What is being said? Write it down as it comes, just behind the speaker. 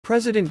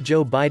President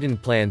Joe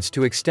Biden plans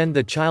to extend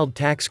the child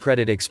tax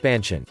credit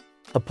expansion,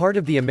 a part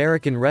of the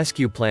American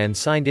Rescue Plan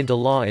signed into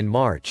law in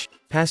March,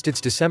 past its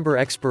December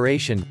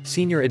expiration,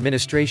 senior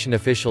administration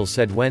officials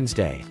said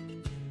Wednesday.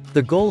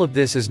 The goal of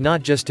this is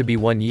not just to be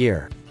 1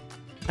 year.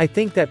 I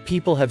think that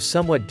people have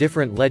somewhat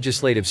different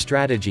legislative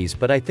strategies,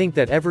 but I think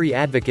that every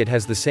advocate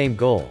has the same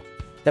goal.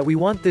 That we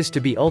want this to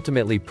be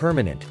ultimately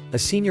permanent, a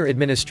senior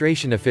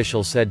administration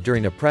official said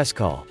during a press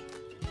call.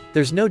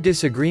 There's no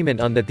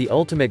disagreement on that the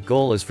ultimate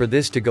goal is for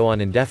this to go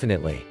on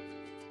indefinitely.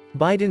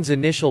 Biden's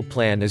initial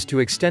plan is to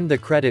extend the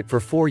credit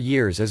for 4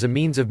 years as a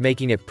means of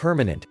making it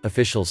permanent,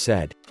 officials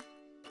said.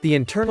 The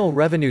Internal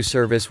Revenue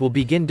Service will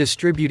begin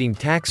distributing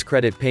tax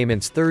credit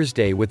payments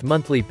Thursday, with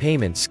monthly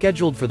payments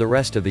scheduled for the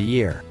rest of the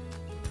year.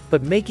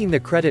 But making the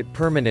credit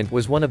permanent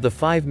was one of the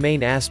 5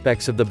 main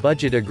aspects of the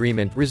budget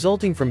agreement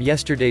resulting from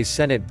yesterday's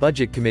Senate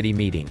Budget Committee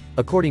meeting,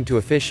 according to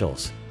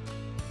officials.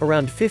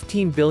 Around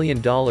 $15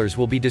 billion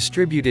will be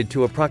distributed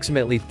to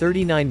approximately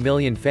 39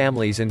 million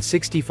families and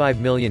 65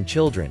 million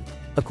children,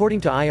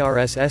 according to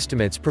IRS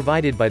estimates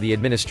provided by the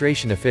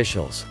administration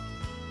officials.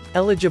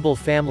 Eligible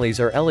families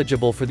are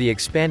eligible for the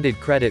expanded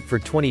credit for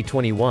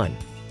 2021,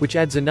 which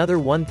adds another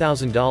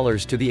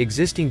 $1,000 to the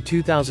existing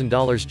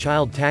 $2,000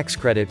 child tax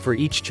credit for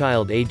each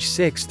child age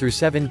 6 through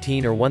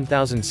 17 or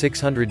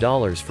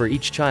 $1,600 for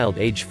each child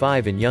age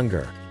 5 and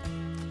younger.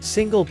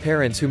 Single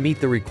parents who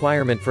meet the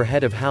requirement for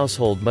head of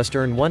household must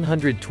earn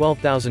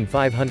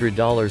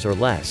 $112,500 or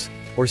less,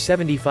 or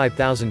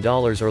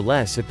 $75,000 or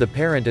less if the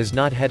parent is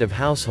not head of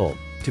household,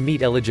 to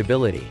meet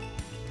eligibility.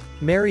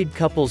 Married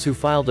couples who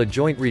filed a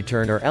joint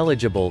return are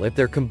eligible if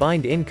their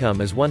combined income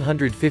is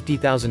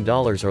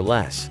 $150,000 or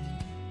less.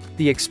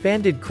 The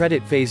expanded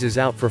credit phases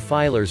out for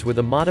filers with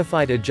a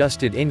modified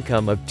adjusted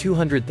income of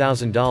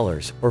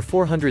 $200,000, or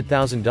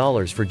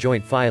 $400,000 for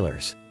joint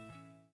filers.